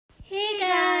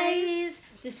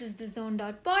This is the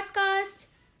Zone.podcast.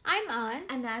 I'm Ann.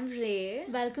 And I'm Ray.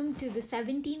 Welcome to the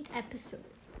 17th episode.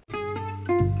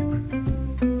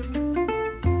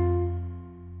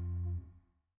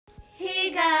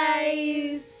 Hey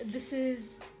guys! This is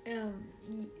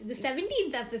the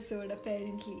 17th episode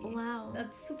apparently. Wow.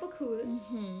 That's super cool.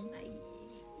 Mm-hmm.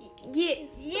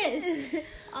 Yes.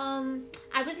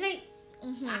 I was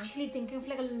actually thinking of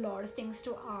a lot of things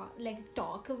to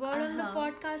talk about on the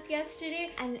podcast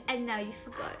yesterday, And now you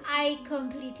forgot. I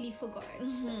completely forgot.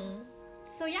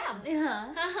 So yeah.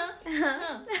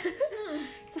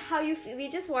 So how you feel? We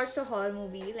just watched a horror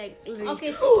movie.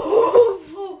 Okay.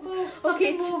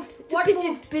 Okay. What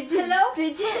pigeon, moved? pigeon. Hello?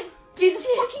 Pigeon. Jesus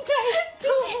fucking Christ.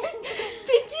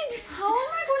 Pigeon. How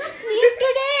am I gonna sleep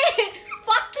today?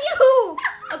 Fuck you.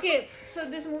 Okay. So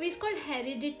this movie is called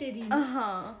Hereditary.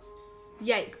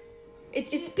 Yike.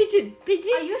 It's pigeon.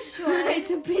 Pigeon. Are you sure?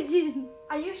 It's a pigeon.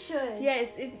 Are you sure? Yes.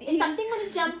 Is something gonna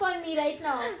jump on me right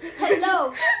now?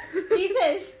 Hello?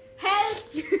 Jesus. Help.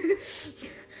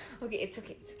 Okay, it's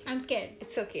okay. I'm scared.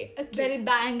 It's okay. Okay. We're in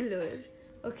Bangalore.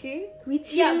 Okay? We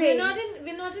Yeah, chilling. we're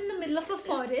not in the middle of a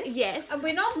forest. Yes.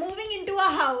 We're not moving into a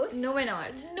house. No, we're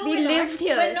not. No, we we're lived not.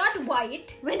 here. We're not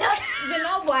white. We're not. We're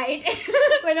not white.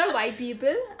 We're not white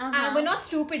people. And we're not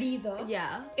stupid either.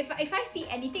 Yeah. If I see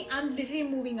anything, I'm literally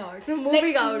moving out. We're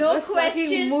moving out. No We're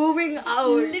question. Moving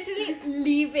out. Literally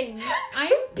leaving.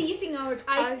 I'm peacing out.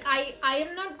 I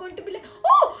am not going to be like,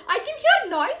 oh, I can hear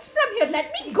noise from here.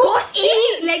 Let me go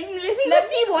see. Let me go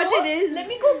see what it is. Let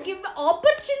me go give the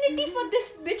opportunity for this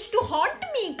bitch to haunt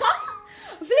me. Come.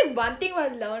 I feel like one thing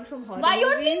I've learned from horror Why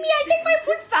movies. only me? I think my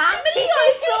full family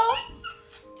also.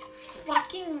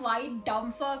 Fucking white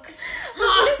dumb fucks.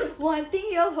 One thing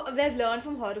we've learned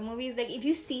from horror movies, if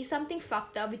you see something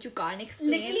fucked up which you can't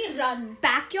explain, Literally run.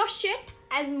 pack your shit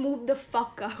and move the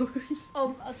fuck out.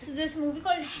 So this movie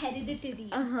called Hereditary.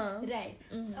 Right.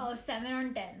 7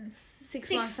 on 10.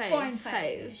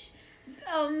 6.5.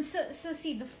 So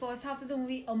see, the first half of the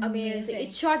movie, Amazing.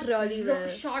 It's shot really well.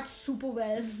 Shot super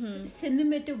well.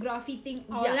 Cinematography thing,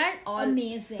 all all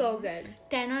amazing. So good.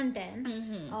 10 on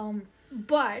 10.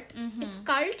 But it's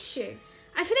cult shit.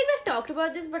 I feel like we've talked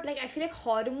about this, but I feel like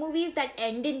horror movies that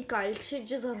end in cult shit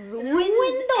just ruin the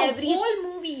whole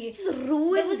movie. Just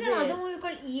ruins There was it. another movie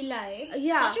called Eli.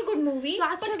 Yeah. Such a good movie.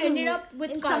 But ended up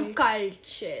with cult. some cult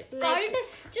shit. Cult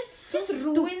is just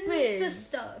ruins the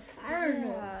stuff. I don't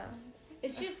know.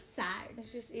 It's just sad.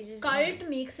 It's just Cult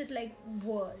makes it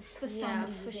worse for some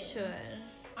reason. for sure.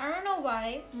 I don't know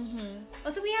why.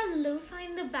 Also, we have lo-fi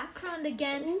in the background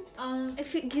again.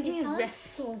 It gives me a sounds rest.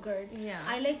 so good. Yeah.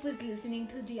 I was listening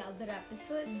to the other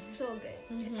episodes. So good.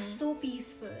 It's so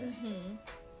peaceful.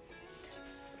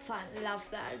 Fun, love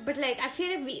that. But I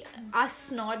feel like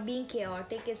us not being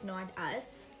chaotic is not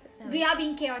us. We are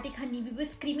being chaotic, honey. We were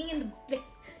screaming in the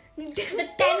 10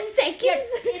 seconds.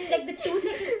 In the 2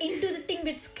 seconds into the thing,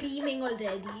 we're screaming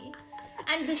already.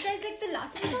 And besides, the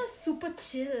last episode was super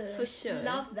chill. For sure.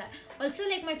 Love that. Also,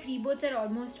 my pre-boards are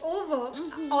almost over.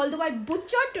 Although I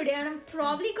butchered today and I'm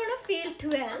probably gonna fail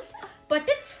 12th. But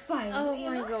it's fine. Oh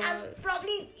my God.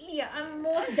 I'm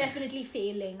most definitely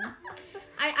failing.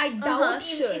 I doubt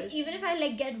sure. even if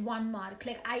I get 1 mark.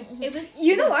 It was.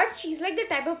 You know what? She's the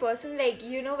type of person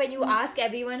when you ask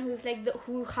everyone who's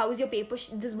how's your paper?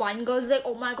 This one girl's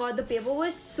oh my God, the paper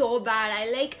was so bad. I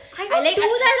don't do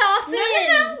that often.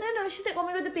 No. She's oh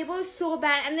my God, the paper was so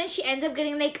bad, and then she ends up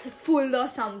getting full or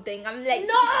something. I'm no.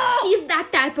 She's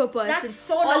that type of person. That's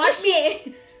so not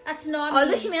me. That's not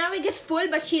Although me. she may not get full,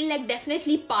 but she'll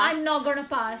definitely pass. I'm not gonna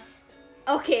pass.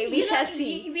 Okay, we shall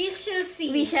see. We shall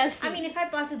see. We shall see. I mean, if I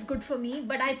pass, it's good for me,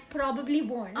 but I probably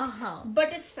won't.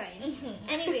 But it's fine.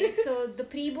 Anyway, so the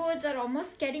pre-boards are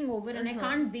almost getting over, and I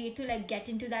can't wait to get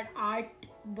into that art.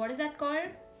 What is that called?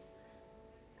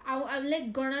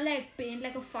 I'm gonna paint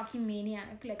a fucking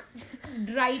maniac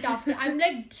right after. I'm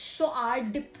so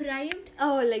art deprived.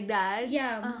 Oh, like that?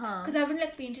 Yeah. Because I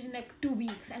haven't painted in 2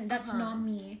 weeks, and that's not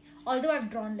me. Although I've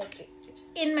drawn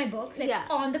in my books,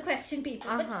 on the question paper.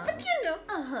 But you know.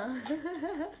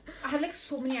 I have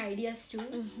so many ideas too.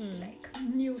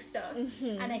 New stuff.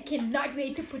 And I cannot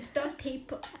wait to put it on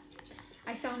paper.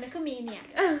 I sound like a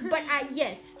maniac. But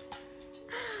yes.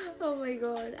 Oh my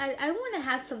God. I want to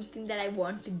have something that I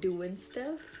want to do and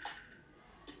stuff.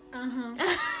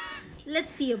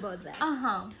 Let's see about that.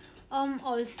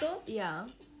 Also, yeah.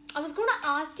 I was gonna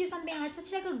ask you something. I had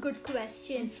such a good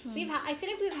question. I feel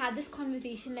like we've had this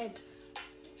conversation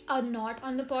not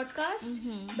on the podcast,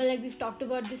 but we've talked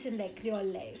about this in real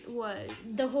life. What?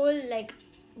 The whole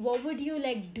what would you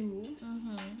do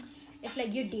if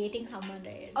like you're dating someone,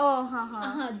 right?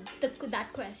 Oh,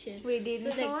 That question. Wait,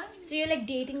 dating someone? Like, so you're like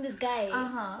dating this guy.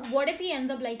 What if he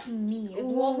ends up liking me? Like,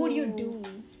 what would you do?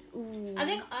 Ooh. I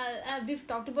think we've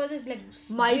talked about this like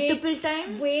multiple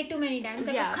times. Way too many times.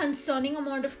 Like a concerning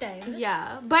amount of times.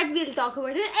 Yeah, but we'll talk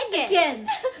about it again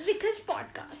because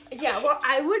podcast. Yeah, what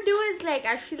I would do is like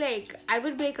I feel like I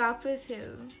would break up with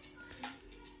him.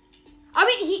 I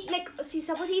mean, he like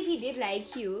suppose if he did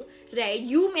like you, right?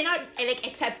 You may not like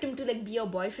accept him to like be your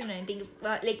boyfriend or anything.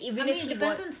 Like even if it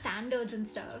depends on standards and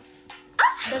stuff.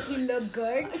 Does he look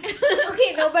good?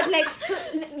 Okay, no, but like so,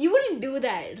 you wouldn't do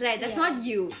that, right? That's not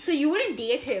you. So you wouldn't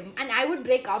date him, and I would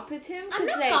break up with him. I'm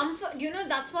not You know,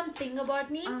 that's one thing about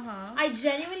me. I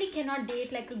genuinely cannot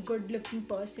date like a good-looking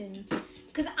person.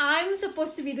 Because I'm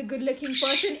supposed to be the good-looking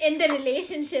person in the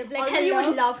relationship. Like, although you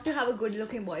would love to have a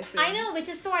good-looking boyfriend. I know, which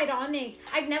is so ironic.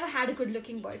 I've never had a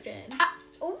good-looking boyfriend.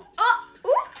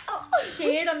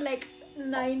 Shade on like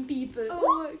 9 people.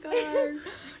 Oh my god.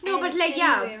 No, but like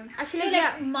anyway, I feel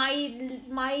like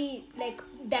my like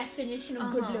definition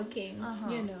of good looking,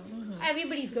 you know,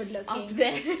 everybody's good looking. Up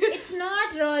there. It's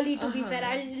not really, to be fair.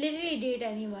 I'll literally date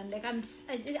anyone. Like I'm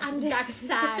that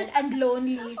sad and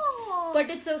lonely,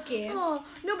 but it's okay. No,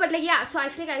 but like so I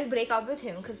feel like I'll break up with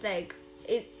him because like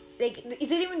is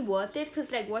it even worth it?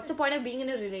 Because like what's the point of being in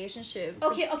a relationship?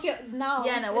 Okay, now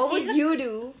what would you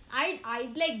do?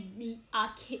 I'd like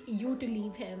ask you to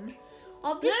leave him.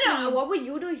 Obviously. No, what would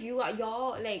you do if you're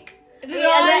like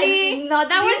really? No,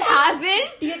 that wouldn't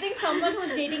happen. Do you think someone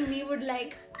who's dating me would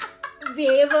like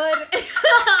waver?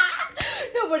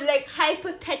 No, but like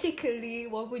hypothetically,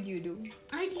 what would you do?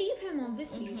 I'd leave him,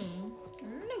 obviously. I'm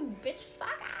like, bitch,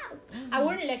 fuck out. I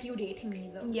wouldn't let you date him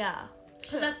either. Yeah,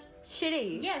 because that's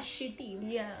shitty. Yeah,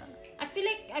 shitty. Yeah. I feel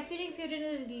like if you're in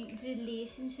a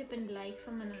relationship and like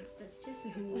someone else, that's just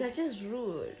rude. That's just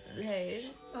rude, right?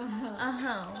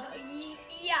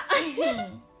 Yeah.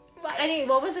 Anyway,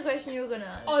 what was the question you were gonna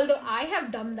ask? Although I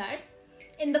have done that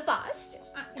in the past,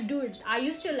 dude, I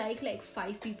used to like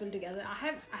 5 people together.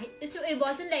 It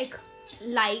wasn't like,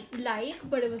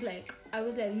 but it was like I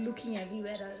was like looking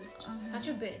everywhere else. Such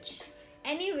a bitch.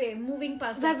 Anyway, moving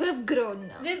past. That we've grown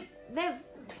now.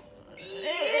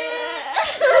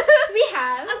 We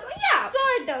have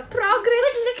sort of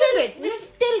progress a little bit. We're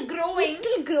still growing.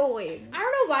 I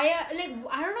don't know why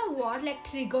I don't know what like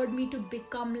triggered me to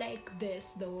become like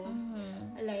this though.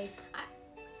 Like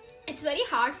it's very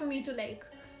hard for me to like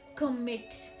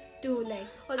commit to like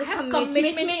I have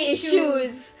commitment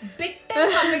issues. Big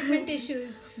time commitment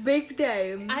issues. Big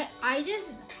time. I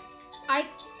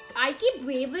keep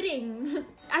wavering.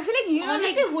 I feel like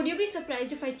honestly, would you be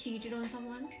surprised if I cheated on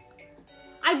someone?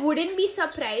 I wouldn't be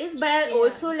surprised, but I'll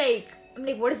also I'm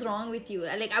like, what is wrong with you?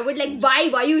 Like, I would like, why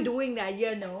are you doing that?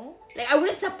 You know, like I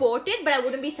wouldn't support it, but I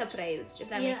wouldn't be surprised if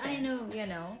that makes sense. I know. You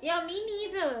know. Yeah, me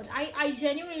neither. I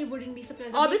genuinely wouldn't be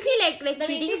surprised. Obviously, like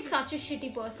cheating is such a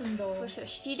shitty person though. For sure,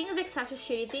 cheating is like such a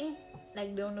shitty thing.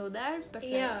 Like, don't know that, but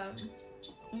yeah.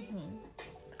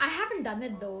 I haven't done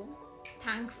it though,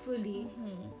 thankfully.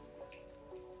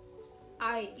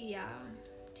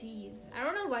 Jeez, I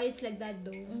don't know why it's like that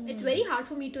though. It's very hard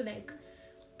for me to like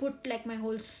put like my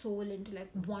whole soul into like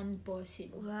one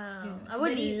person. Wow, you know, I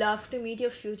would love to meet your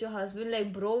future husband.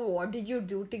 Like, bro, what did you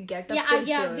do to get up?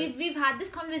 Yeah. We've had this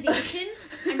conversation,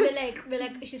 and we're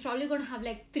like, she's probably gonna have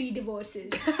like 3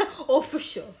 divorces. Oh, for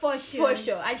sure.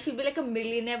 And she'll be like a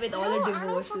millionaire with all the divorces. I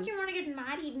don't fucking want to get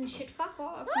married and shit. Fuck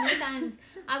off. No thanks.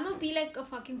 I'm gonna be like a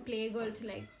fucking playgirl to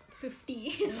like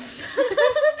 50.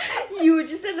 You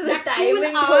just said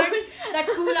that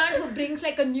cool aunt who brings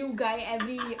like a new guy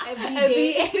every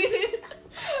day.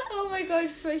 Oh my god,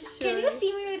 for sure. Can you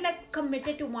see me like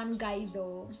committed to one guy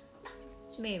though?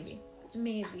 Maybe.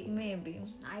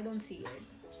 I don't see it.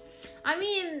 I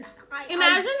mean,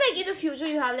 imagine like in the future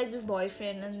you have like this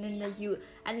boyfriend and then like you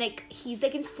and like he's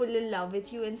like in full in love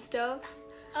with you and stuff.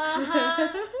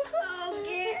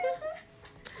 Okay.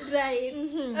 Right.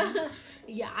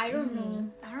 Yeah, I don't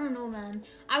know, man.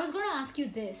 I was gonna ask you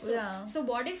this. So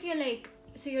what if you're like,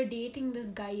 so you're dating this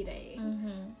guy, right?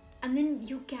 And then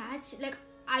you catch like,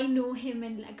 I know him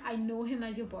and like I know him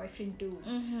as your boyfriend too.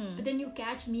 But then you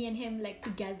catch me and him like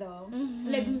together,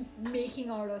 like making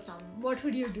out or something. What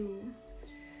would you do?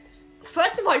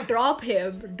 First of all, drop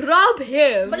him. But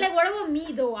like, what about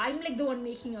me though? I'm like the one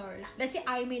making out. Let's say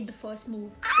I made the first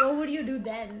move. What would you do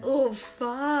then? Oh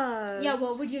fuck. Yeah,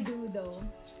 what would you do though?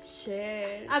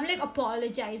 Shit. I'm like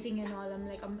apologizing and all. I'm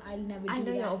like, I'll never do I know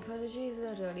that. your apologies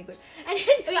are really good. And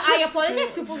I apologize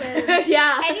super well.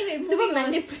 yeah. Anyway, super moving on.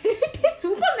 manipulative.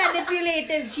 Super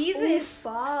manipulative. Jesus. Oh,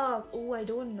 fuck. Oh, I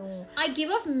don't know. I give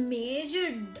off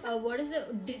major. What is it?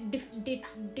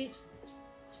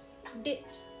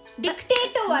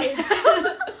 Dictator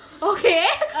vibes. Okay.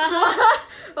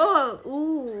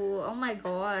 Oh my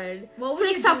god. What So would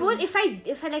like you suppose do?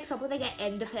 if I like suppose like I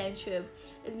end the friendship,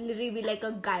 it will literally be like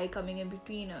a guy coming in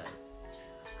between us.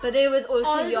 But then it was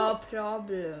also your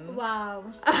problem. Wow.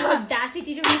 The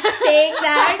audacity to be saying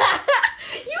that.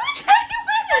 You said you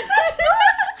were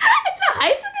it's a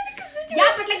hypothetical situation.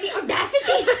 Yeah, but like the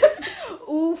audacity.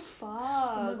 Oh fuck.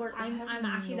 Oh my god, I'm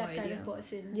actually that kind of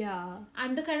person. Yeah.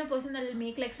 I'm the kind of person that will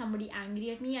make like somebody angry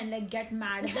at me and like get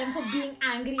mad at them for being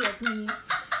angry at me.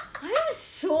 I am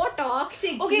so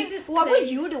toxic. Okay, Jesus what Christ. would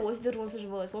you do? What's the roles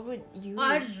reverse? What would you do?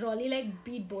 I'd really like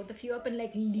beat both of you up and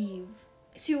like leave.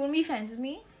 So you won't be friends with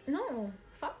me? No,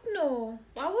 fuck no.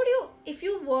 Why would you? If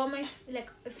you were my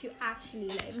if you actually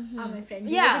like are my friend,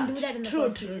 you wouldn't do that in the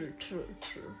first place. True.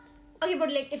 Okay,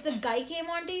 but like if the guy came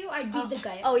onto you, I'd beat the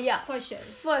guy. Oh yeah, for sure.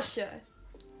 For sure.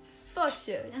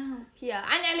 Uh-huh. Yeah,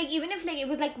 and like even if like it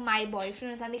was like my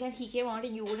boyfriend or something and he came on,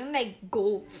 you wouldn't like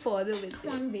go further with it.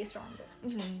 I'm way stronger.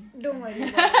 Mm-hmm. Don't worry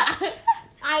about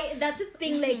it. That's the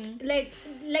thing,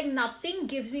 like nothing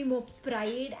gives me more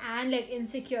pride and like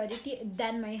insecurity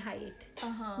than my height.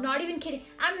 Not even kidding.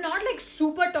 I'm not like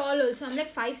super tall also. I'm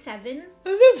like 5'7".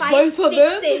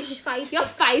 5'6"-ish. 5'6". You're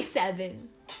 5'7".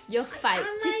 You're 5. Am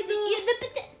I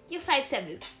You're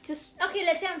 5'7". Just okay,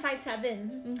 let's say I'm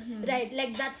 5'7", right?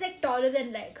 Like that's like taller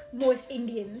than like most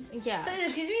Indians. Yeah. So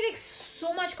it gives me like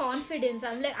so much confidence.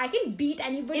 I'm like I can beat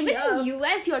anybody. even up. in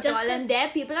US you're Just tall and there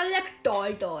people are like tall.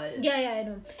 Yeah, I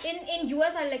know. In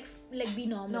US I like be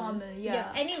normal.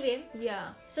 Yeah. Anyway. Yeah.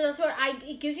 So that's what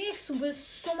it gives me like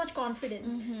so much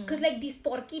confidence because like these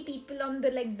porky people on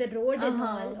the road and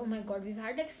all. Oh my god, we've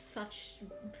had like such.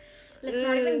 Let's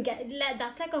not even get.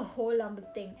 That's like a whole other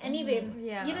thing. Anyway,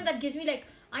 you know that gives me like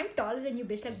I'm taller than you,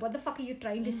 bitch. Like what the fuck are you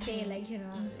trying to say? Like you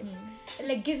know,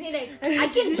 like gives me like I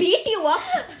can beat you up.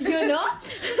 You know,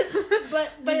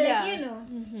 but like you know,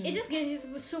 it just gives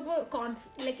you super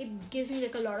like it gives me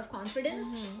like a lot of confidence.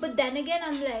 But then again,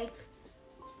 I'm like.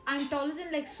 I'm taller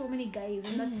than like so many guys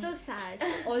and that's so sad.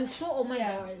 Also, oh my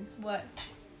god. What?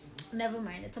 Never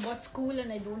mind. It's about school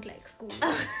and I don't like school.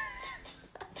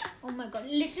 Oh my god.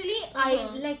 Literally, I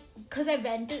like, cause I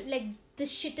went to like,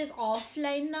 this shit is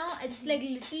offline now. It's like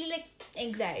literally like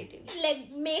anxiety.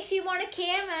 Like makes you want to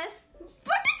KMS.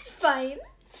 But it's fine.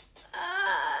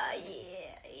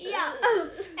 Yeah.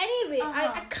 Anyway,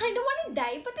 I kind of want to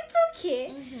die, but it's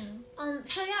okay.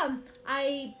 So yeah,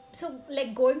 so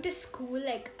like going to school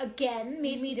like again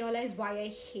made me realize why I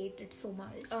hate it so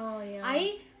much. Oh yeah.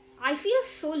 I feel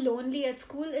so lonely at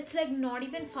school. It's like not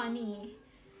even funny.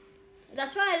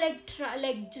 That's why I like try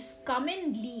like just come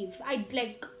and leave. I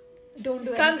like don't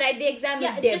just do come anything. write the exam.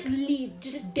 Yeah, and dip. just leave.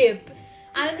 Just dip.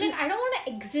 I'm like I don't want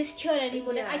to exist here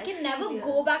anymore. Yeah, like, I can I never feel you.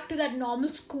 go back to that normal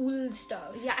school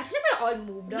stuff. Yeah, I feel like we're all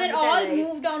moved on. We're all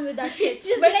moved on with that shit.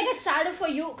 just But like it's sadder for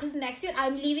you because next year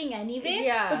I'm leaving anyway.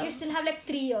 Yeah. But you still have like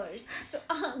 3 years. So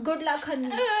good luck, honey.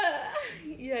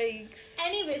 Yikes.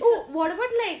 Anyway, so Oh, what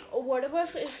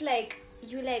about if like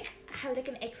you like have like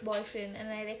an ex-boyfriend and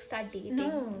I like start dating?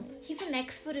 no, he's an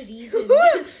ex for a reason.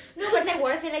 No, but like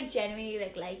what if they like genuinely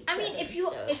like I mean, each if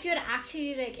other and you're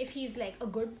actually like if he's like a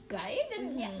good guy,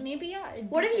 then yeah, maybe yeah. it'd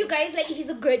what be if you fine. guys like he's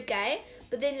a good guy,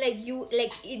 but then like you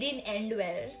like it didn't end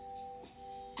well?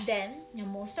 Then Yeah,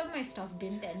 most of my stuff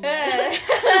didn't end. well.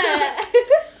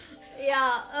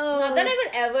 Yeah. not that I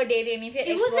would ever date any of your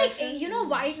It was like ex-boyfriends. you know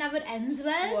why it never ends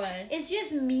well. What? It's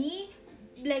just me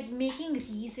like making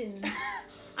reasons.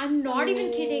 I'm not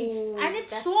even kidding, and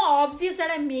it's so obvious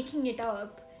that I'm making it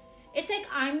up. It's like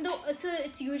so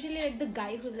it's usually like the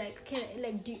guy who's like,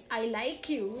 I like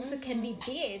you, so can we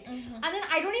date? And then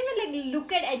I don't even like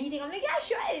look at anything. I'm like, yeah,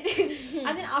 sure.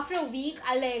 And then after a week,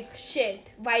 I like,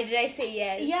 shit. Why did I say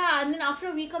yes? yeah. And then after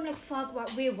a week, I'm like, fuck.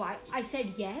 Wait, why? I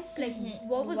said yes. Like,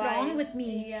 what was Why? wrong with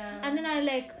me? Yeah. And then I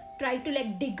like try to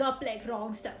like dig up like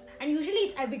wrong stuff, and usually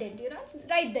it's evident. You know, it's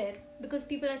right there because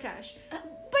people are trash.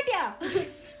 But yeah.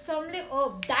 So I'm like,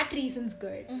 oh, that reason's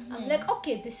good. I'm like,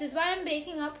 okay, this is why I'm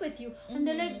breaking up with you. And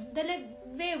they're like,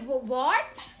 wait, what?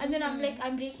 And then I'm like,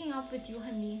 I'm breaking up with you,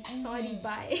 honey. Sorry,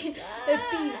 bye.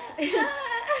 Peace.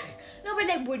 No, but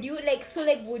like, would you let?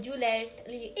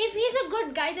 If he's a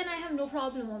good guy, then I have no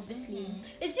problem. Obviously,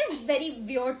 it's just very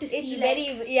weird to see.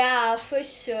 For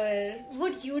sure.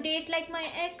 Would you date like my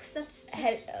ex? That's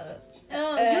just,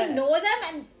 you you know them,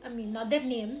 and I mean not their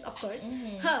names, of course.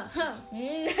 Yeah.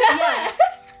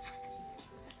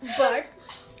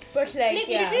 But like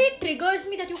literally it triggers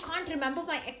me that you can't remember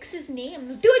my ex's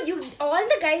names. Dude, all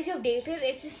the guys you've dated,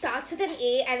 it just starts with an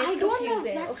A and it's I don't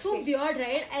confusing. know. That's so weird,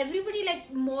 right? Everybody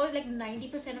more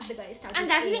 90% of the guys start. And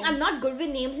that's the thing. I'm not good with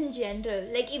names in general.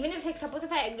 Like even if suppose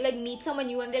if I meet someone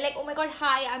new and they're like, oh my god,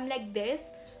 hi, I'm like this.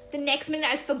 The next minute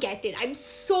I'll forget it. I'm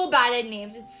so bad at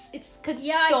names. It's concerning.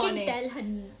 Yeah, I can tell,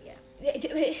 honey. Yeah.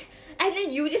 And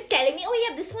then you just telling me, oh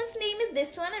yeah, this one's name is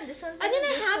this one and this one's name and then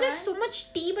is I have so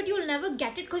much tea, but you'll never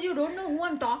get it because you don't know who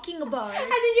I'm talking about.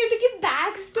 And then you have to give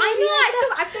backstory. I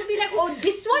know. I have to be like, oh,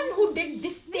 this one who did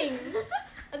this thing.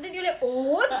 And then you're like,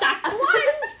 oh, that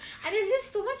one. And it's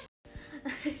just so much.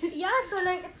 Yeah, so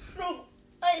like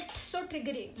it's so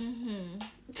triggering.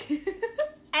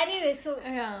 Anyway, so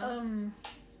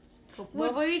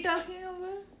what were we talking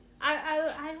about?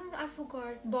 I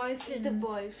forgot. Boyfriends. The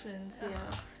boyfriends,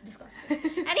 yeah.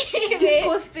 Disgusting.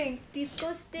 Anyway.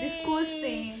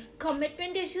 Disgusting.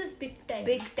 Commitment issues, big time.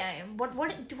 Big time. What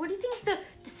do you think is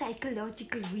the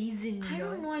psychological reason? I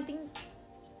don't know. I think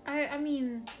I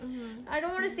mean I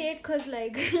don't want to say it because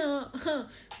like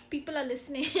people are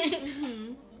listening.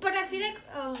 But I feel like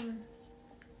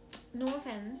no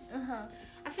offense.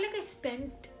 I feel like I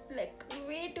spent like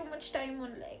way too much time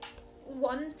on like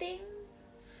one thing.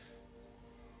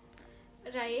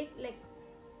 Right? Like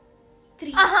 3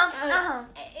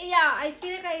 yeah, I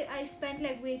feel like I spent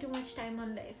like way too much time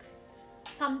on like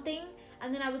something,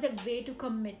 and then I was like way too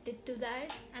committed to that,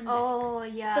 and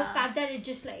the fact that it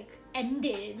just like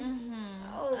ended.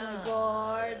 Oh my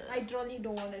god, I really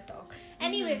don't want to talk.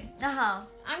 Anyway,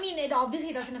 I mean it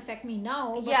obviously doesn't affect me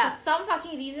now, but for some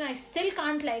fucking reason I still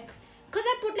can't like, because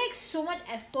I put like so much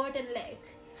effort and like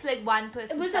it's like one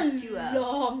person fucked you up. It was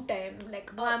a long time, like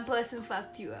one person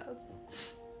fucked you up.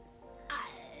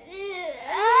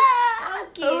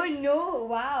 Okay. Oh no!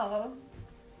 Wow.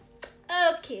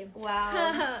 Okay.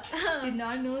 Wow. Did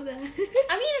not know that. I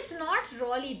mean, it's not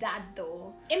really that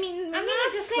though. I mean,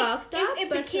 it's just like fucked up. It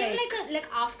became like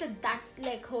after that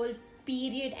like whole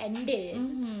period ended.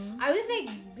 I was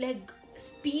like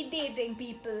speed dating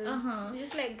people.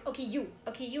 Just like okay you.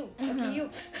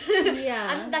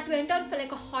 Yeah. And that went on for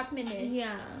like a hot minute.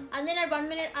 Yeah. And then at 1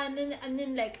 minute, and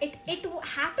then like it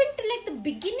happened till like the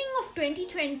beginning of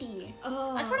 2020.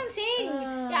 That's what I'm saying.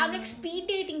 Yeah, I'm like speed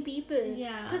dating people.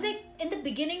 Yeah. Because like in the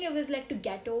beginning it was like to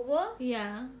get over.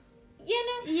 Yeah. You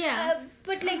know. Yeah.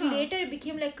 But like later it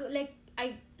became like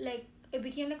it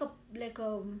became like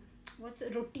a what's a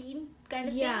routine kind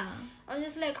of thing. I was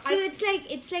just like so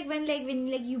it's like when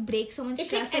you break someone's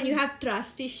trust and you have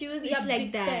trust issues. It's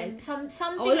like that.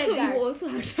 Something also, like that. You also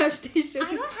have trust issues.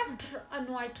 I don't have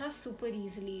no. I trust super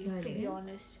easily. To be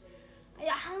honest,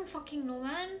 I don't fucking know,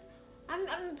 man.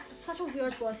 I'm such a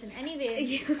weird person.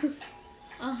 Anyway.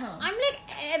 I'm like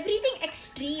everything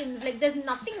extremes. Like there's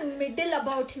nothing middle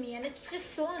about me, and it's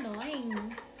just so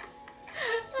annoying.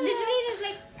 Literally, there's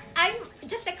like. I'm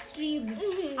just extremes.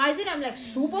 Either I'm like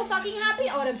super fucking happy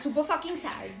or I'm super fucking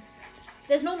sad.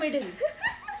 There's no middle.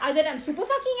 Either I'm super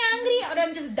fucking angry or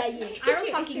I'm just dying. I don't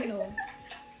fucking know.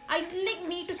 I like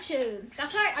need to chill.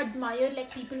 That's why I admire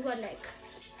like people who are like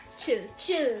chill.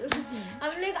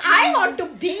 I'm like I want to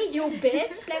be you,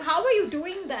 bitch. Like how are you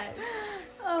doing that?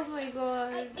 Oh my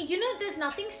god. There's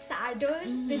nothing sadder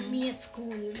than me at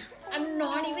school. I'm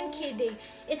not even kidding.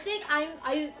 It's like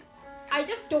I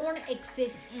just don't want to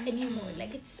exist anymore.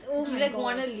 Like it's oh do my you like god.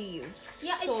 want to leave?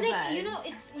 Yeah, so it's like bad.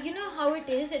 it's how it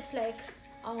is. It's like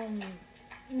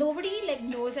nobody like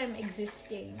knows I'm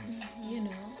existing.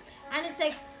 And it's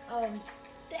like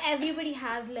everybody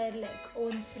has their like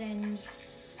own friends,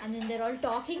 and then they're all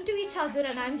talking to each other,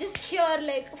 and I'm just here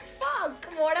like fuck.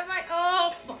 What am I?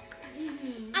 Oh fuck.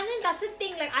 And then that's the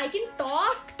thing, like I can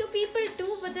talk to people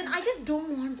too, but then I just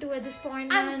don't want to at this point,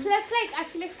 man. And plus like I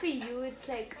feel like for you it's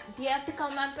like they have to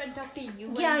come up and talk to you,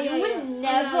 and you will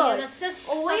never that's just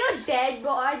over your dead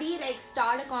body like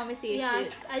start a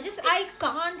conversation. I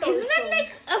can't also. Isn't that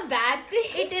like a bad thing?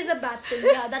 It is a bad thing.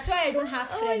 Yeah, that's why I don't have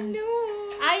friends.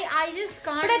 Oh no. I just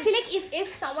can't. But I feel like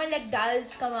if someone like does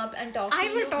come up and talk to you,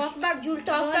 I will talk back. You'll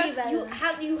talk really back.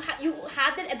 well. You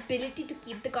have that ability to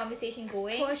keep the conversation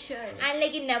going. For sure. And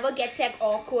like it never gets like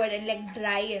awkward and like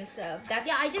dry and stuff. That's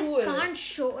I just cool. can't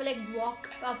walk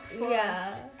up first.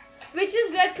 Yeah. Which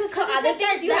is weird because for it's other like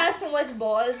things you have so much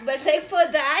balls, but like for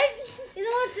that,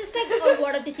 it's just like, oh,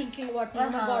 what are they thinking about me? Oh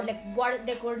my god, like what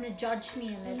they're going to judge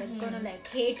me and they're gonna like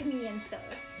hate me and stuff.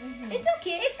 It's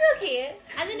okay.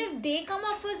 And then if they come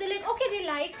up first, they're like, okay, they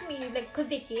like me, like because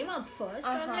they came up first. So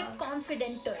I'm like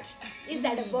confidenter. Is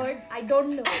that a word? I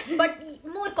don't know, but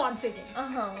more confident.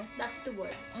 That's the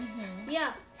word.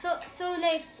 Yeah. So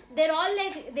like they're all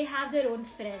like they have their own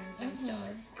friends and stuff.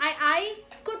 I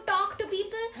could talk to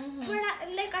people,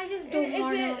 but I just don't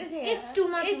want to. It's too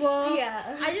much work.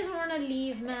 Yeah. I just want to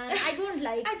leave, man. I don't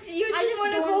like. You just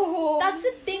want to go home. That's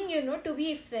the thing, to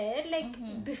be fair,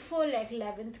 like before like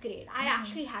 11th grade, I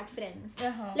actually had friends.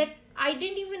 Like I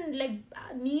didn't even like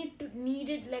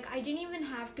needed like I didn't even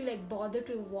have to like bother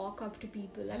to walk up to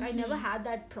people. Like I never had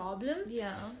that problem.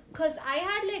 Yeah. Cause I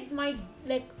had like my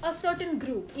like a certain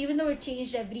group, even though it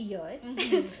changed every year.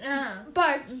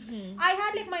 But I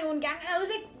had like my own gang. I was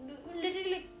like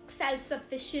literally like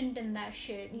self-sufficient in that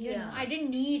shit. You know? I didn't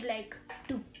need like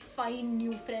to find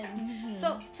new friends.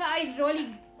 So I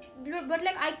really, but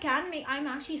like I'm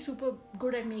actually super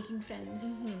good at making friends.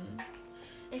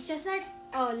 It's just that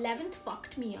 11th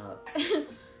fucked me up.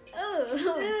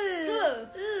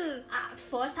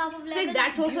 First half of 11th. So like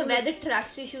that's also where the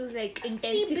trust issues like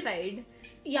intensified.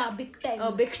 Yeah, big time.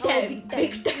 Oh, big time.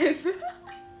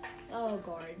 Oh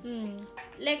god.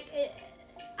 Like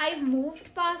I've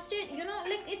moved past it.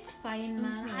 Like it's fine,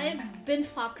 man. I've been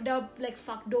fucked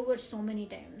over so many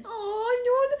times. Oh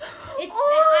no.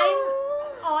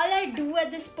 All I do at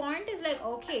this point is like,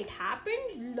 okay, it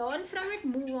happened, learn from it,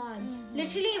 move on.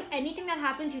 Literally anything that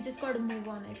happens, you just gotta move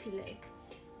on. I feel like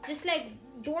just like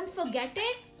don't forget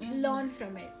it, learn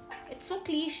from it. It's so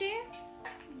cliche.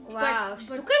 Wow,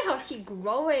 but look at how she's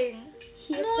growing.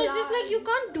 It's just like you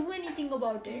can't do anything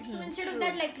about it. So instead of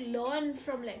that, like learn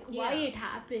from like why it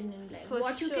happened and like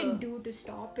what you can do to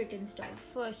stop it and stuff.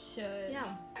 For sure.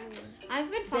 Yeah. I've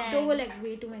been fucked over like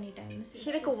way too many times.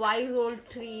 She's like a wise old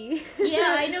tree.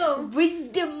 Yeah, I know.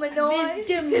 Wisdom and all.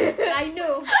 I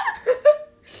know.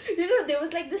 There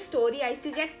was like the story, I used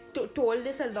to get told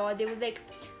this a lot. There was like,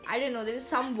 I don't know, there was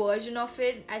some version of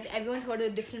it. Everyone's heard a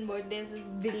different word. There's this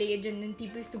village and then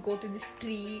people used to go to this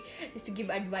tree just to give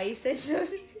advice and stuff.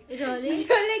 Really?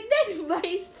 You're like that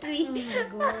wise tree. Oh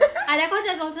my god. I like how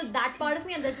there's also that part of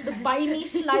me and there's the buy me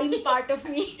slime part of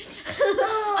me.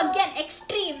 Again,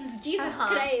 extremes. Jesus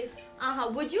Christ.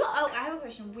 Would you, I have a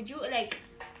question. Would you like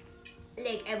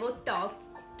ever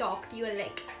talk to your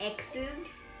like exes?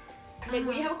 Like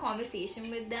would you have a conversation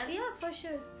with them? Yeah, for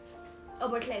sure.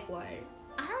 But like what?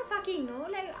 I don't fucking know.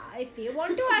 Like, if they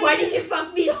want to, Why did you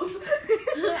fuck me up?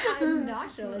 I'm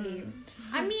not really.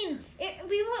 I mean,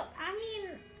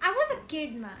 I was a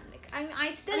kid, man. Like,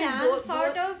 I still am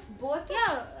both.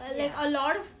 Yeah, like a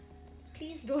lot of.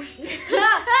 Please don't.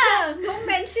 No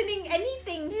mentioning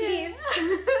anything, please.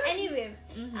 Anyway,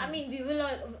 I mean, we will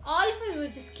all of us were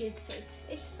just kids, so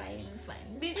it's fine. It's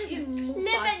fine. We just live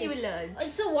and you learn.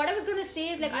 So what I was gonna say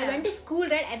is like I went to school,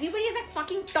 right? Everybody is like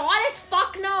fucking tall as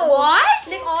fuck now. What?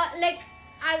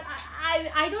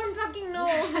 I don't fucking know.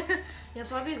 You're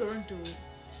probably grown too.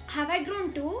 Have I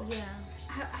grown too? Yeah.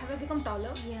 Have I become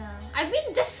taller? Yeah. I've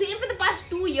been the same for the past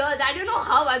 2 years. I don't know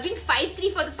how. I've been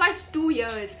 5'3" for the past 2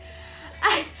 years.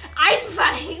 I'm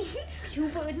fine.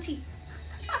 Puberty.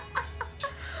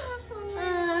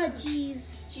 Jeez.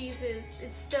 Jesus.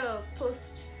 It's the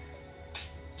post.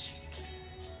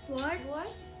 What?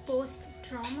 Post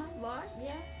trauma? What?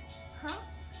 Yeah. Huh?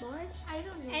 What? I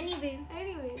don't know.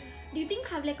 Anyway. Do you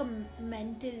think I have like a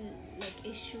mental like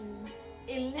issue?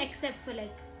 Illness? Except for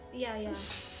like yeah.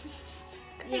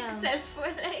 Except for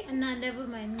like. Nah, never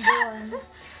mind. Go on.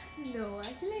 No,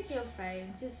 I feel like you're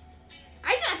fine. Just.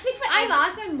 I don't know. I think I've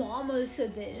asked my mom also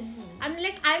this. I'm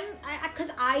like, because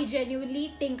I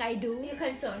genuinely think I do. You're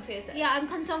concerned for yourself. Yeah, I'm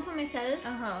concerned for myself.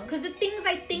 Because the things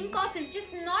I think of is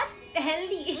just not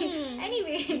healthy.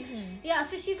 Anyway, yeah.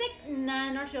 So she's like,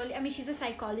 nah, not really. I mean, she's a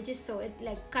psychologist, so it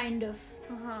like kind of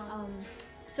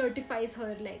certifies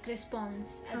her like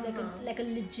response as like a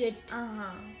legit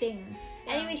thing.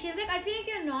 Yeah. Anyway, she's like, I feel like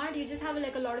you're not. You just have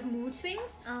like a lot of mood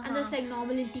swings, and that's like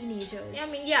normal in teenagers. I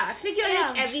mean, yeah, I feel like you're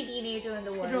like every teenager in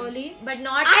the world. Really? But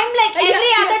not. I'm like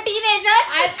every other teenager.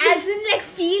 As in like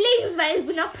feelings wise,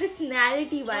 but not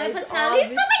personality wise. Personality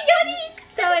is so unique.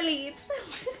 So elite.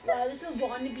 Wow, this is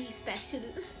wannabe special.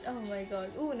 Oh my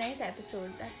god. Ooh, nice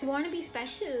episode. That's Wannabe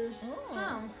special.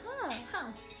 Oh.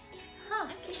 Huh.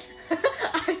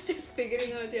 I was just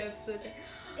figuring out the episode.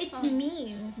 It's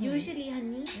me, usually,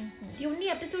 honey. The only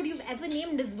episode you've ever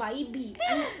named is YB.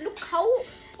 And look how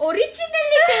original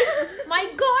it is. My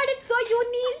god, it's so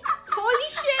unique. Holy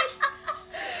shit.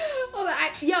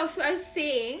 So I was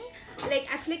saying, like,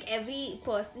 I feel like every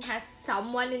person has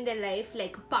someone in their life,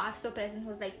 like, past or present,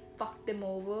 who's like, fucked them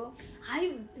over.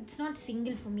 It's not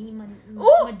single for me,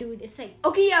 Oh! my dude. It's like,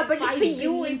 Okay, yeah, but 5 for you,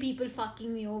 billion it's... people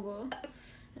fucking me over.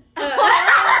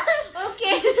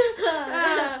 Okay.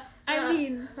 I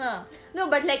mean... No,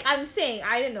 but, like, I'm saying,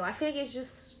 I don't know. I feel like it's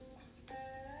just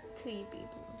 3 people.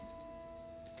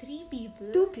 3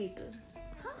 people? 2 people.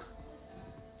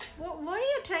 What are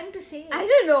you trying to say? I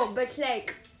don't know, but,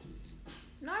 like...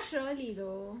 Not really,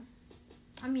 though.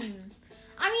 I mean,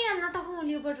 I'm not talking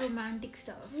only about romantic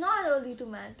stuff. Not only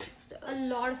romantic stuff. A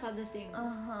lot of other things.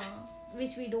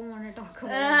 Which we don't want to talk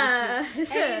about.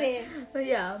 Anyway.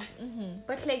 Yeah.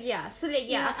 But like, yeah. So like,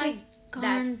 yeah. I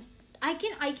can't.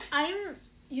 I'm,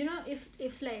 you know,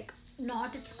 if like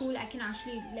not at school, I can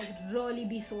actually like really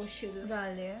be social.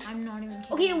 Really? I'm not even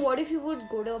kidding. Okay, what if you would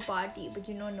go to a party but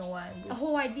you know no one?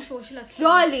 Oh, I'd be social as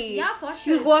fuck. Really? Yeah, for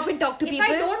sure. You'll go up and talk to people? If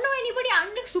I don't know anybody,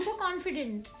 I'm like super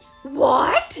confident.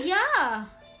 What? Yeah.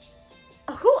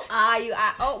 Who are you?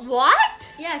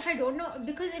 What? Yeah, if I don't know,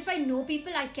 because if I know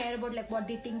people, I care about like what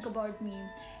they think about me.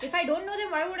 If I don't know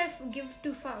them, why would I give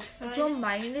 2 fucks? But your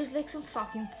mind is like some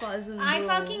fucking puzzle, bro. I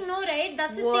fucking know, right?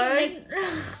 That's the what? thing.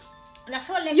 Like, that's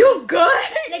what like you good?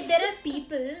 Like there are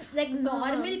people, like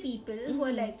normal people who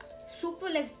are like super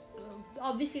like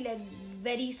obviously like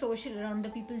very social around the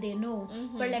people they know,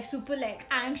 but like super like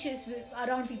anxious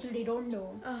around people they don't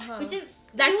know, which is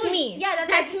that's me. Yeah,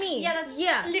 that's me. Yeah, that's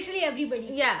literally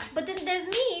everybody. Yeah. But then there's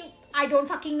me. I don't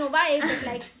fucking know why, but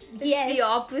like yes, it's the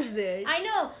opposite. I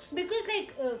know, because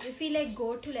like if we like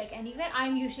go to like anywhere,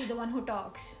 I'm usually the one who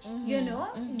talks. You know?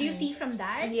 Do you see from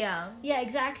that? Yeah. Yeah,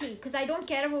 exactly. Because I don't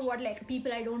care about what like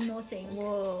people I don't know think.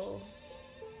 Whoa.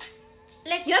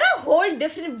 Like you're a whole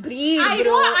different breed,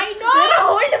 bro. I know. You're a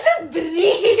whole different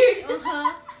breed.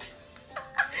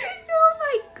 Oh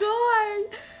my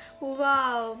god.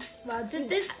 Wow.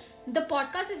 The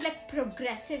podcast is like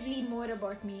progressively more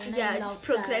about me. And yeah, it's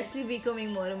progressively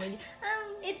becoming more and more.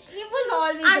 It was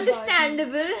always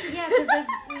understandable. About me. Yeah, because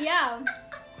yeah.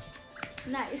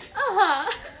 Nice.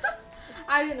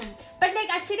 I don't know, but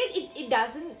like I feel like it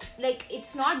doesn't like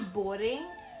it's not boring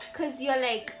because you're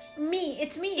like me.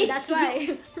 It's me. That's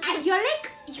why.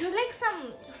 You're like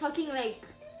some fucking like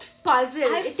puzzle.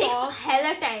 It takes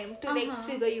hella time to like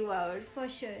figure you out. For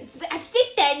sure. I've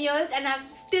stayed 10 years and I've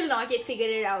still not yet figured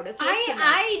it out. Okay,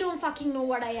 I don't fucking know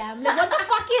what I am. Like,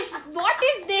 what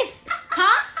is this?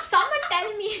 Huh? Someone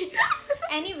tell me.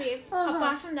 Anyway,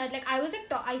 apart from that, like I was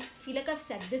like, I feel like I've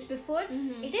said this before.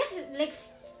 It is like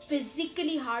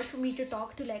physically hard for me to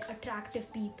talk to like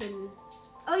attractive people.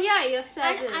 Oh yeah, you have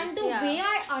said this. And the way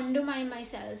I undermine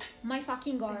myself, my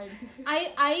fucking god.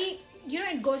 I you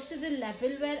know, it goes to the level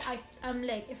where I'm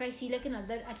like, if I see like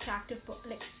another attractive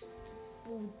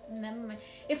never mind.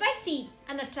 If I see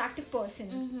an attractive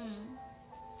person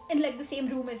in like the same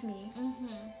room as me,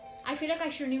 I feel like I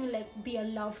shouldn't even like be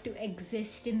allowed to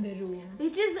exist in the room.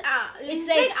 Which is it's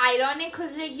like ironic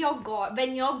because like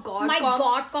my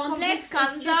god complex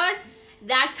comes out.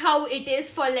 That's how it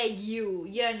is for like you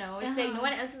know. It's like no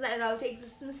one else is allowed to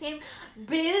exist in the same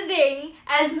building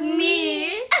as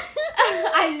me.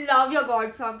 I love your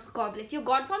god complex. Your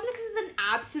god complex is an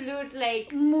absolute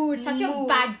like mood. Such a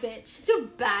bad bitch. Such a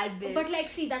bad bitch. But like,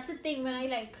 see, that's the thing when I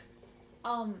like,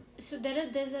 so there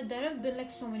have been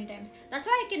like so many times. That's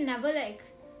why I can never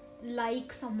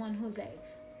like someone who's like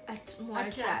more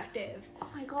attractive. Oh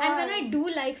my god. And when I do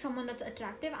like someone that's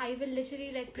attractive, I will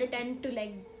literally like pretend to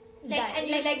like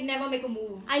never make a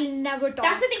move. I'll never talk.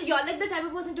 That's the thing. You're like the type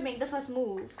of person to make the first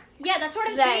move. Yeah, that's what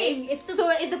I'm saying. If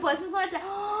the person's not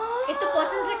if the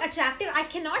person's like attractive, I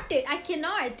cannot.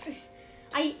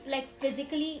 I like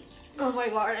physically. Oh my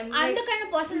god! I'm the kind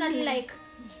of person that will like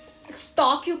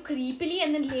stalk you creepily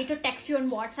and then later text you on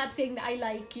WhatsApp saying that I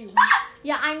like you.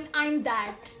 Yeah, I'm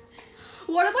that.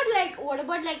 What about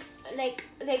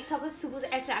suppose super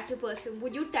attractive person?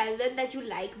 Would you tell them that you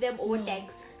like them over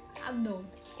text? No.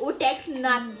 Over text,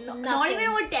 not even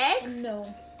over text.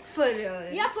 No. For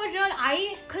real. Yeah, for real.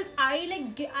 Cause I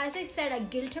like, as I said, I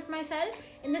guilt trip myself.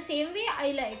 In the same way,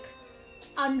 I like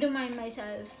undermine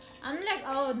myself. I'm like,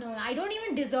 oh no, I don't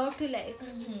even deserve to like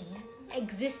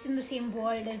exist in the same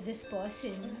world as this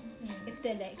person if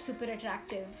they're like super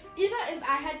attractive. You know, if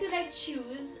I had to like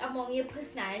choose among your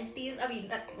personalities, I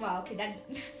mean, wow, okay, that.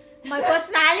 My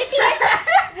personality?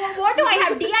 What do I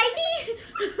have? DID?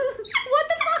 What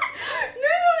the fuck?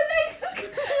 No,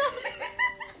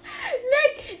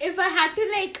 like if I had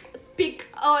to like pick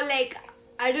or like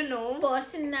I don't know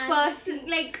Personality.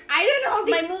 like I don't know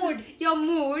My mood. Your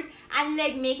mood and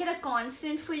like make it a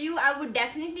constant for you, I would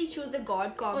definitely choose the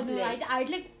God complex. Oh no, I'd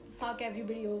like fuck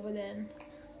everybody over then.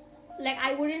 Like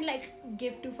I wouldn't like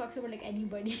give two fucks about like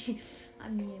anybody. I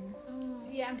mean,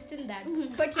 yeah, I'm still that.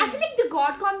 But I feel like the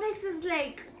God complex is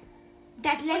like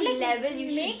that like level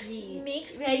you makes should reach.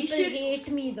 Makes where people you should hate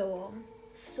me though.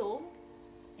 So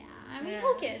yeah, I mean,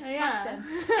 who cares? Yeah. Fuck them.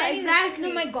 Exactly.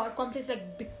 No, my God complex is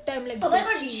like big time like. Oh my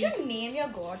god, bitchy. you should name your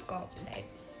God complex.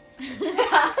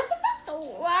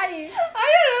 Why? I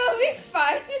don't know, it'll be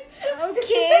fun.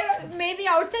 Okay, maybe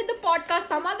outside the podcast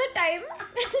some other time.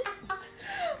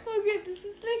 Okay, this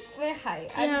is like we're high.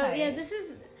 I'm high. Yeah, this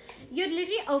is. You're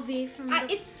literally away from the...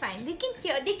 It's fine. They can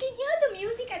hear the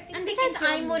music. I think. And they besides, can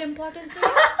hear I'm me. more important. So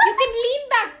you can lean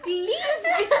back.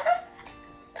 Leave.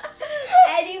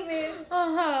 Anyway.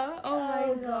 Oh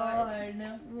my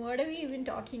god. What are we even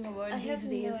talking about I these have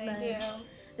days, no man? idea.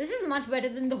 This is much better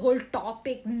than the whole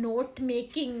topic,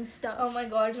 note-making stuff. Oh my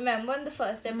god, remember in the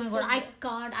first Oh my episode?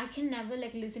 god, I can never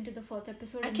like listen to the first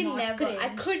episode. I and can not never. Cringe. I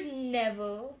could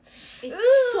never. It's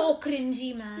so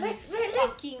cringy, man. It's We're like-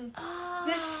 fucking.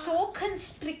 We're so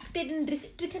constricted and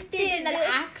restricted in that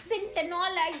accent and all.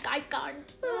 I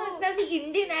can't. Now the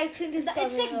Indian accent is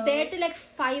It's like there till like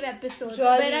 5 episodes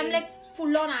Jolly. where I'm like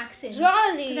full on accent.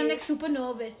 Jolly. Because I'm like super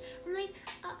nervous. I'm like,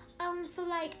 so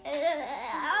like,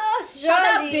 shut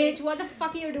up, Jolly. bitch. What the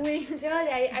fuck are you doing?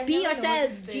 I Be never yourself.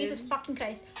 noticed Jesus it. fucking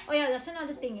Christ. Oh yeah, that's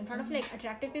another thing. In front of like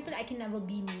attractive people, I can never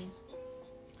be me.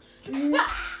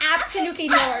 Absolutely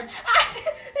not.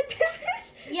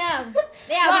 Yeah.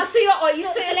 Wow, so you're so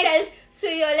yourself. like- So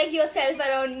you're like yourself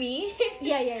around me.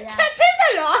 Yeah. That says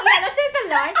a lot. Yeah, that says a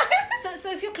lot.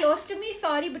 So if you're close to me,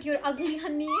 sorry, but you're ugly,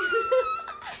 honey.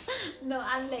 No,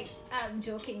 I'm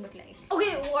joking, but like.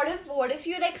 Okay, what if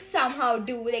you like somehow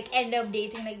do like end up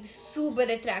dating like this super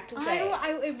attractive guy?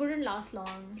 It wouldn't last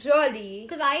long. Really?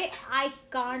 Because I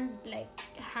can't like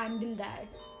handle that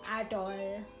at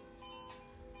all.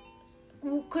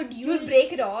 Could you? You'll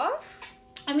break it off?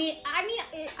 I mean,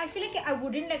 I feel like I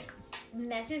wouldn't like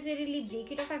necessarily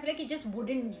break it off. I feel like it just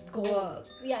wouldn't go. Work.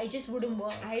 Yeah, it just wouldn't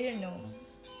work. I don't know.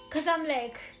 Cause I'm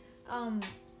like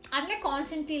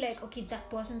constantly like, okay, that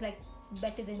person's like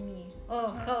better than me.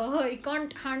 I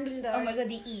can't handle that. Oh my god,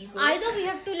 the ego. Either we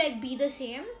have to like be the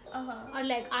same, Uh-huh. or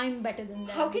like I'm better than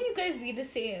them. How can you guys be the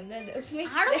same? That doesn't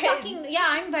make I don't sense. fucking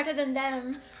I'm better than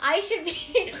them. I should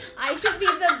be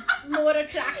the more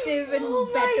attractive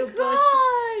and better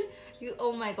person.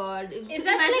 Oh my god. Is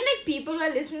that Imagine like people who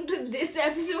are listening to this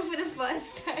episode for the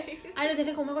first time. I know, they're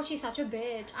like, oh my god, she's such a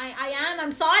bitch. I am.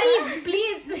 I'm sorry.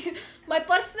 Please. My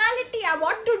personality.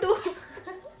 What to do?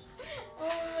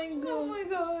 Oh my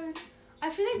god. I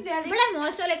feel like they're like... But I'm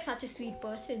also like such a sweet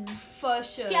person. For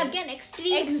sure. See, again,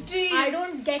 extremes. I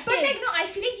don't get but it. like, no, I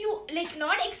feel like you... Like,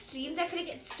 not extremes. I feel like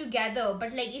it's together.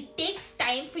 But like, it takes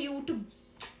time for you to...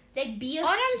 Like, be a... Or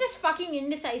I'm just fucking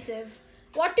indecisive.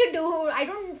 What to do? I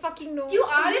don't fucking know. You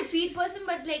are a sweet person,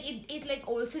 but like it like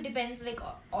also depends like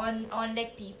on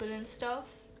like people and stuff.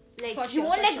 Like For you sure,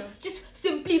 won't for like sure. just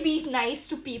simply be nice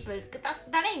to people.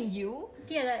 That ain't you.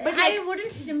 Yeah, But, I like-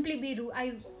 wouldn't simply be rude.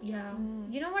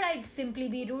 You know what? I'd simply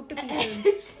be rude to people.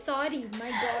 Sorry, my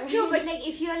god. No, but like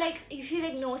if you like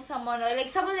know someone or like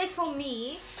someone like for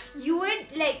me, you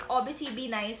would like obviously be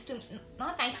nice to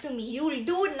not nice to me. You'll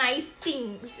do nice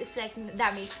things if like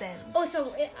that makes sense. Oh,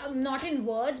 so not in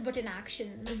words but in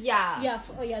actions. Yeah.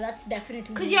 Yeah, that's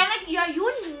definitely. Because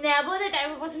you're never the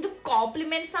type of person to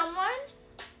compliment someone.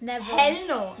 Never. Hell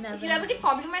no. Never. If you ever get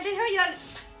complimented here, you're...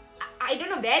 I don't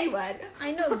know where you are.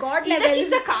 I know, God Either level. she's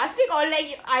sarcastic or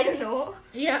like, I don't know.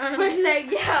 Yeah. But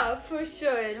like, yeah, for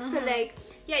sure. So like,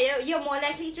 yeah, you're more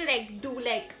likely to like do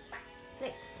like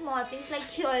small things like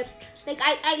here, like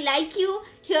I like you,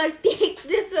 here take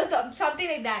this or something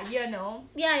like that, you know.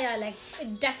 Yeah, like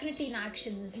definitely in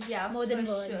actions. Yeah, more than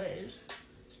for words. sure.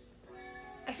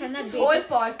 I Just find that this great. whole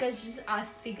podcast just us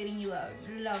figuring you out.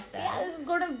 Love that. Yeah, it's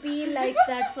gonna be like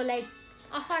that for like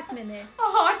a hot minute. A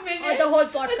hot minute. Or the whole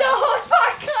podcast. The whole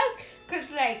podcast.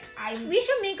 Cause like We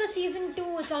should make a season 2.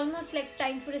 It's almost like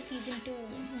time for a season 2.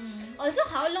 Also,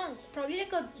 how long? Probably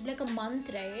like a month,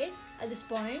 right? At this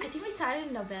point. I think we started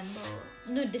in November.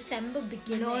 No, December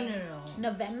beginning. No.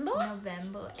 November?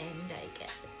 November end, I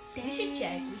guess. We should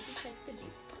check the date.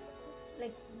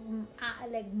 like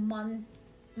month.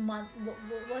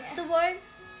 What's the word?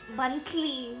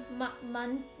 Monthly.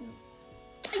 Month.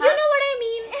 You know what I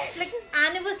mean? Like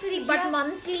anniversary, but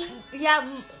monthly. Yeah.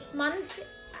 Month.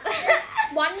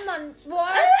 1 month.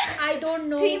 What? I don't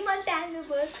know. 3-month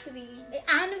anniversary.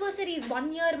 Anniversary is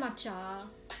 1 year, macha.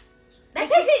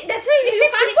 That's why you can't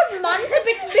put month before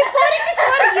it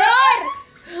for year.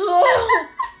 Oh,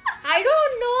 I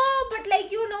don't know, but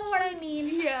like you know what I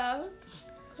mean. Yeah.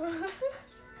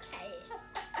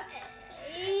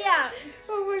 Yeah.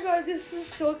 Oh my god, this is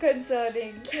so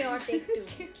concerning. Chaotic too.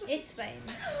 It's fine.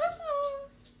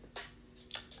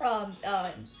 I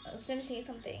was gonna say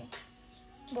something.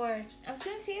 What? I was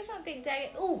gonna say something,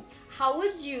 Jagged. Oh, how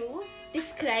would you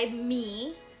describe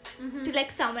me to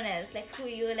like someone else? Like who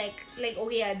you like oh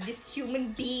yeah, this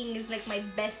human being is like my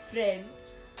best friend.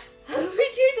 How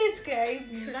would you describe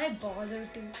me? Should I bother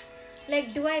to?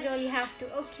 Like, do I really have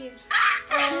to? Okay.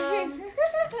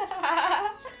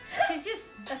 She's just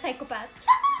a psychopath.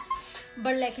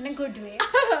 But like in a good way.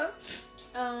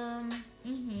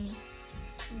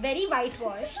 Very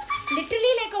whitewashed.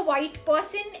 Literally like a white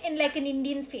person in like an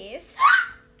Indian face.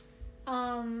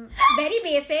 Very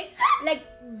basic. Like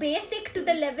basic to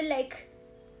the level like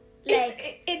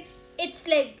it's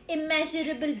like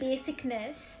immeasurable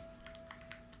basicness.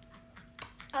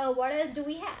 What else do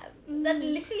we have? That's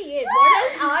literally it. What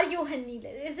else are you, honey?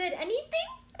 Is there anything?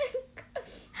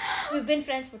 We've been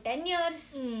friends for 10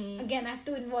 years. Again, I have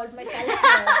to involve myself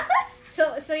here.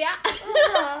 So yeah.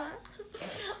 I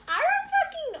don't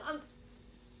fucking...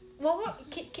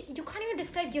 you can't even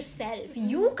describe yourself.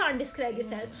 You can't describe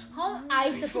yourself. How am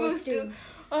I supposed to?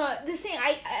 This thing,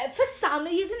 I for some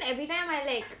reason, every time I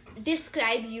like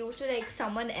describe you to like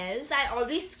someone else, I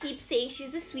always keep saying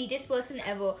she's the sweetest person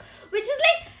ever, which is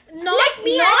like not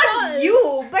me, not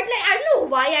you, but like I don't know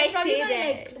why I say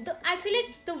that. Like, I feel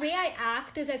like the way I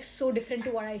act is like so different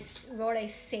to what I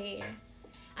say.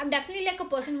 I'm definitely like a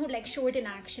person who'd like show it in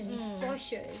actions for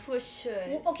sure. For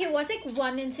sure. Okay, was like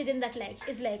one incident that like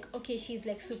is like okay, she's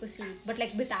like super sweet, but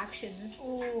like with actions.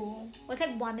 Oh. Was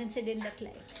like one incident that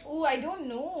like. Oh, I don't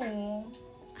know.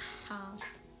 How?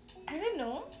 I don't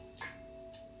know.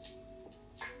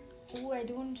 Oh, I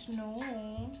don't know.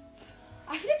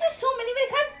 I feel like there's so many, but I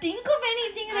can't think of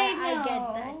anything right now. I get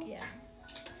that, yeah.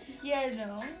 Yeah,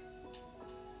 no.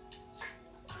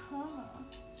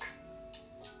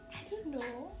 I don't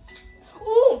know.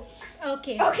 Ooh!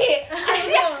 Okay.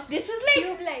 This was like...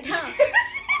 Tube light, huh?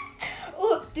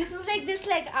 Oh, this was like this,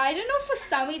 like, I don't know, for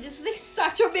Sami, this was like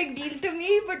such a big deal to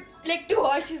me, but like to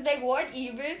her, she's like, what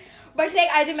even? But like,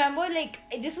 I remember like,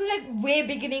 this was like way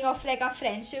beginning of like our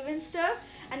friendship and stuff,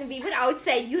 and we were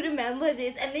outside, you remember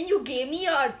this, and then you gave me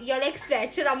your like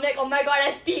sweatshirt. I'm like, oh my god,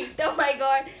 I peaked, oh my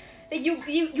god. Like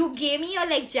you gave me your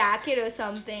like jacket or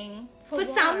something. For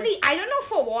somebody, I don't know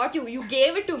for what you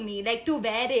gave it to me, like to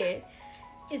wear it.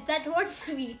 Is that what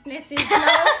sweetness is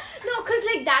now? No, cause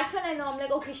like that's when I know I'm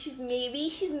like, okay, she's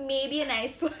maybe a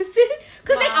nice person.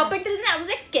 Cause like up until then I was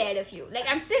like scared of you. Like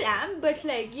I still am, but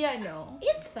like yeah, no.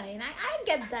 It's fine. I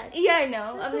get that. Yeah, I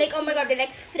know. I'm like, oh my god, they're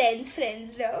like friends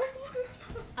now.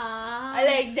 I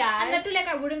like that. And that too, like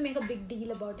I wouldn't make a big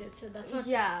deal about it. So that's what.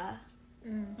 Yeah.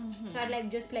 So I'd like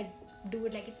just like do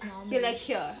it like it's normal. You're like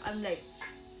here. I'm like,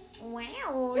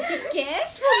 wow, she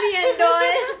cares for me and all.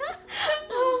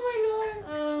 Oh my god.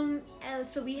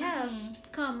 So we have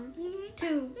come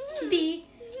to the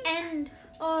end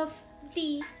of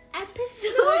the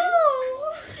episode.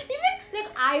 No. Even like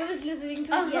I was listening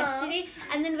to it yesterday,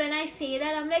 and then when I say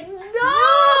that, I'm like, no,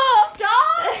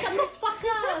 stop, shut the fuck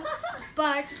up.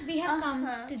 But we have come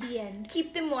to the end.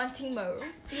 Keep them wanting more.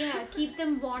 Yeah, keep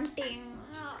them wanting.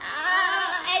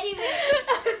 Anyway.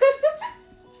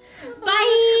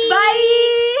 Bye. Bye.